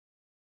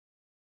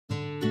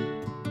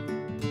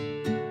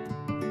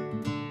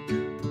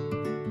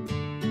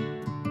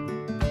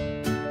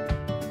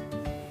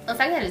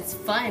fact that it's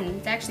fun,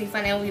 it's actually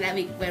fun, and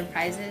we win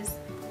prizes.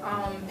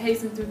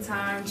 Pacing through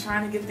time,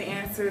 trying to get the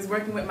answers,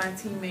 working with my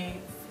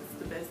teammates, it's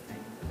the best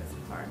thing, the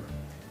best part.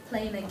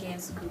 Playing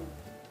against group.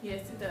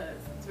 Yes, it does.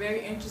 It's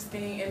very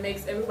interesting. It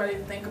makes everybody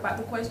think about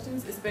the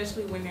questions,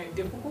 especially when they're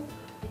difficult.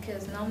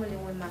 Because normally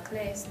when my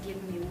class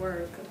give me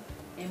work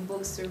and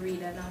books to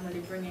read, I normally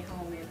bring it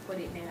home and put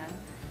it down.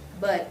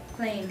 But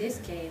playing this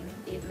game,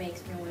 it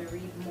makes me want to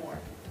read more.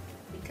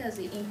 Because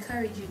it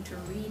encourages you to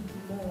read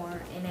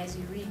more, and as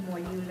you read more,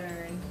 you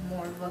learn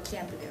more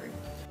vocabulary.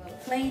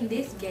 Playing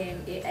this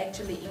game, it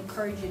actually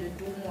encourages you to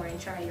do more and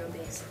try your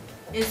best.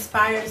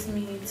 Inspires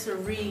me to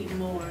read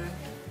more.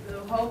 The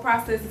whole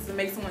process is to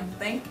make someone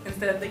think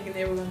instead of thinking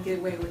they were going to get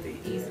away with it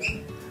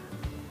easy.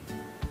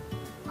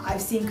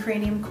 I've seen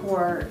Cranium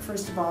CoRE,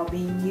 first of all,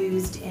 being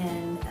used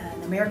in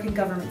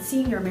an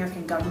senior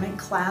American government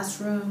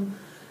classroom,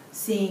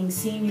 seeing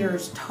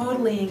seniors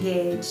totally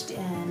engaged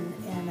in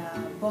a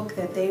book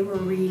that they were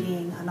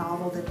reading, a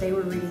novel that they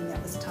were reading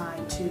that was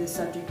tied to the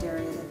subject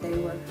area that they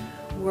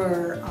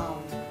were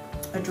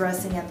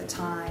addressing at the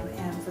time,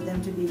 and for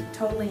them to be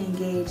totally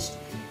engaged,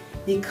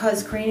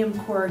 because Cranium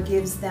CoRE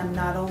gives them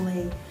not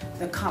only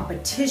the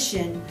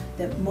competition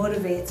that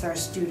motivates our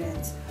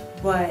students,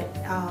 but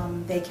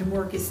they can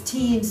work as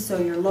teams, so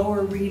your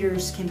lower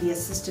readers can be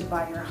assisted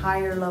by your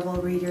higher level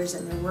readers,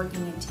 and they're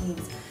working in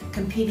teams,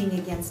 competing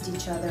against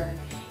each other,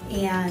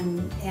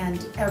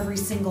 and every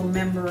single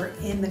member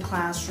in the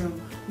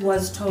classroom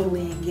was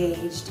totally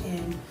engaged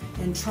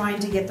in trying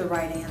to get the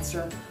right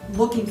answer,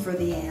 looking for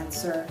the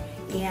answer,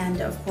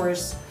 and of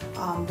course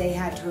they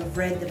had to have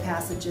read the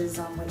passages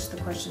on which the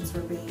questions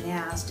were being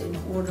asked in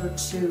order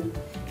to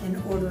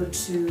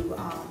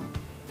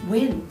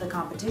win the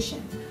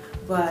competition.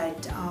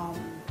 But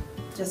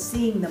just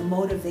seeing the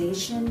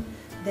motivation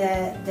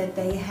that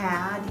they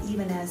had,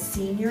 even as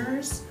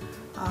seniors,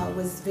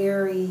 was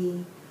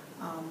very,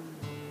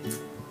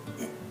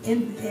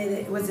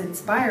 it was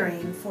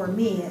inspiring for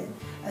me,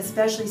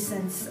 especially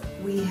since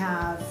we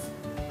have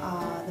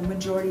the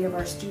majority of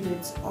our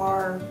students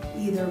are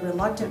either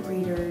reluctant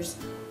readers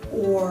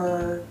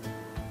or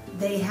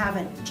they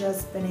haven't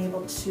just been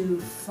able to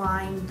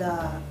find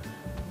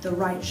the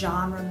right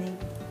genre maybe.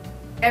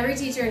 Every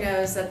teacher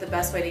knows that the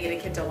best way to get a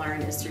kid to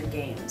learn is through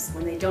games,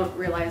 when they don't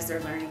realize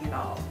they're learning at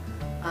all.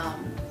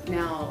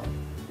 Now,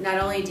 not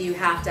only do you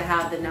have to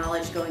have the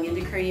knowledge going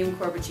into Cranium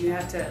CoRE, but you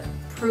have to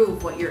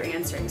prove what you're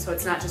answering. So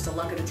it's not just a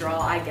luck of the draw,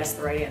 I guess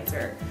the right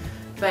answer.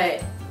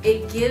 But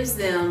it gives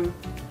them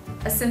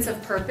a sense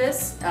of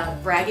purpose,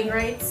 bragging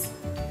rights.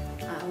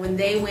 When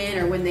they win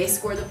or when they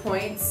score the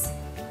points,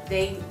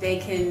 they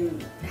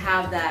can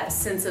have that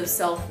sense of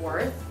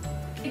self-worth.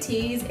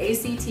 ATs,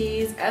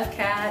 ACTs,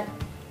 FCAT,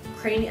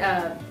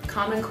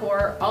 Common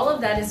Core, all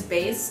of that is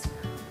based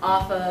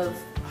off of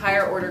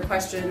higher order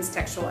questions,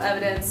 textual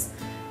evidence.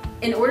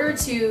 In order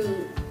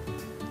to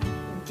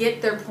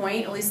get their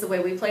point, at least the way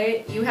we play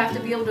it, you have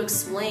to be able to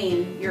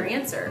explain your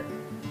answer.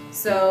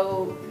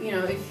 So, you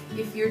know,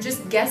 if you're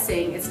just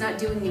guessing, it's not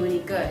doing you any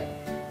good.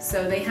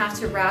 So they have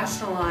to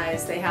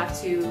rationalize, they have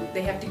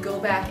to go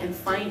back and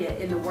find it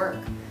in the work.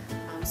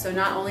 So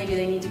not only do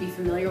they need to be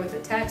familiar with the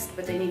text,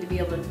 but they need to be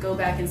able to go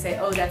back and say,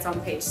 oh, that's on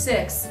page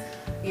 6.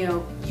 You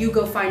know, you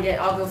go find it,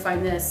 I'll go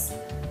find this.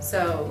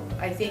 So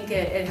I think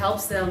it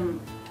helps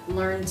them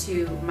learn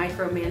to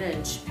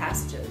micromanage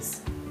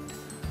passages.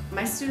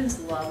 My students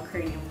love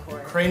Cranium CoRE.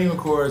 Cranium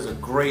CoRE is a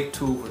great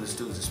tool for the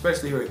students,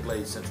 especially here at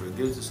Glade Central. It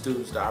gives the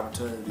students the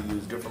opportunity to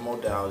use different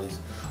modalities.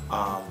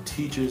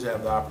 Teachers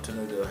have the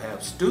opportunity to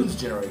have students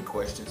generate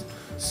questions.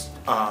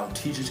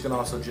 Teachers can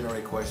also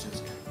generate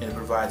questions, and it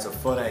provides a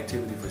fun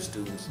activity for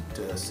students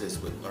to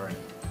assist with learning.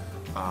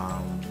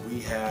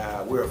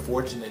 We're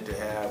fortunate to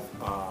have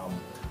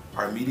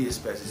our media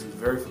specialist who's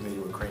very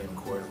familiar with Cranium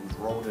CoRE, who's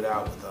rolled it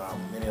out with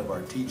many of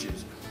our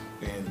teachers.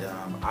 And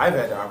I've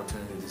had the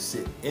opportunity to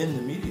sit in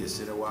the media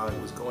center while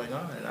it was going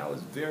on, and I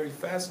was very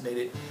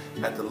fascinated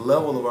at the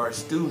level of our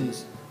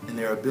students and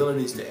their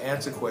abilities to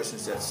answer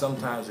questions that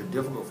sometimes are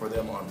difficult for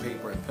them on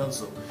paper and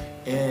pencil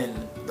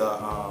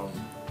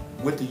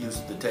with the use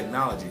of the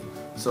technology.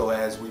 So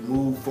as we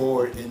move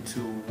forward into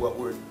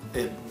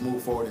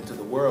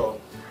the world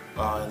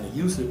and the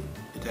use of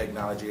the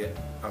technology,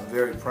 I'm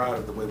very proud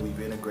of the way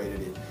we've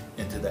integrated it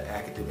into the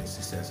academic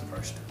success of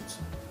our students.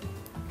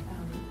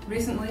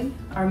 Recently,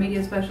 our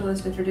media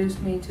specialist introduced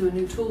me to a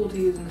new tool to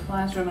use in the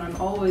classroom, and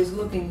I'm always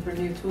looking for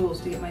new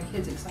tools to get my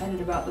kids excited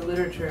about the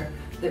literature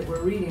that we're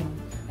reading.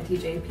 I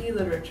teach AP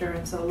literature,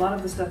 and so a lot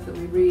of the stuff that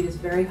we read is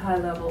very high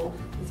level,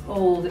 it's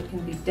old, it can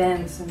be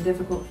dense and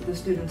difficult for the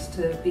students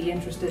to be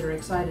interested or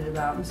excited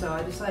about, and so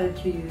I decided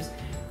to use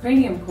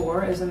Cranium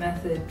CoRE as a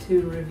method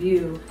to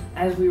review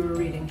as we were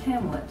reading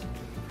Hamlet.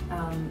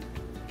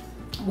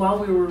 While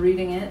we were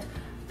reading it,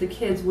 the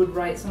kids would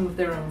write some of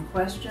their own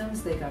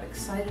questions. They got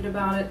excited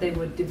about it. They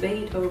would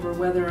debate over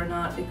whether or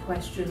not a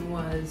question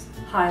was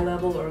high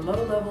level or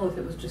low level, if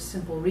it was just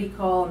simple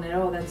recall, and they'd,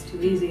 oh, that's too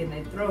easy, and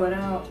they'd throw it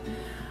out.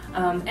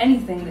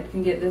 Anything that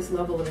can get this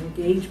level of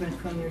engagement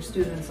from your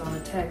students on a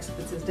text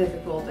that's as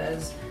difficult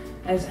as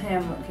as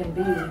Hamlet can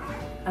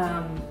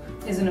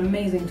be, is an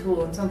amazing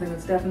tool and something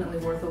that's definitely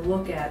worth a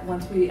look at.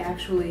 Once we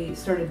actually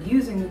started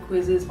using the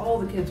quizzes, all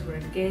the kids were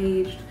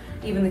engaged,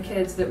 even the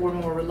kids that were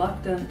more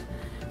reluctant,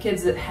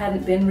 kids that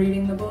hadn't been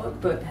reading the book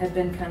but had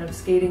been kind of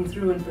skating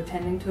through and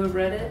pretending to have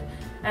read it,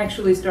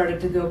 actually started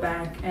to go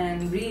back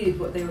and read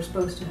what they were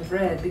supposed to have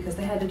read because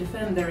they had to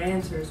defend their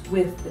answers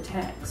with the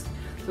text.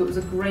 So it was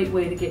a great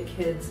way to get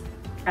kids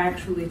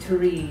actually to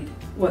read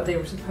what they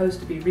were supposed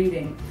to be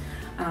reading.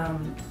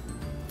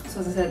 So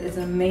as I said, it's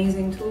an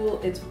amazing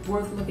tool. It's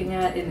worth looking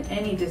at in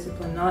any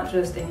discipline, not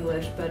just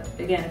English, but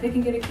again, if it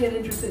can get a kid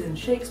interested in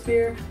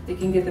Shakespeare, it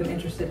can get them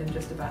interested in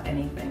just about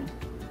anything.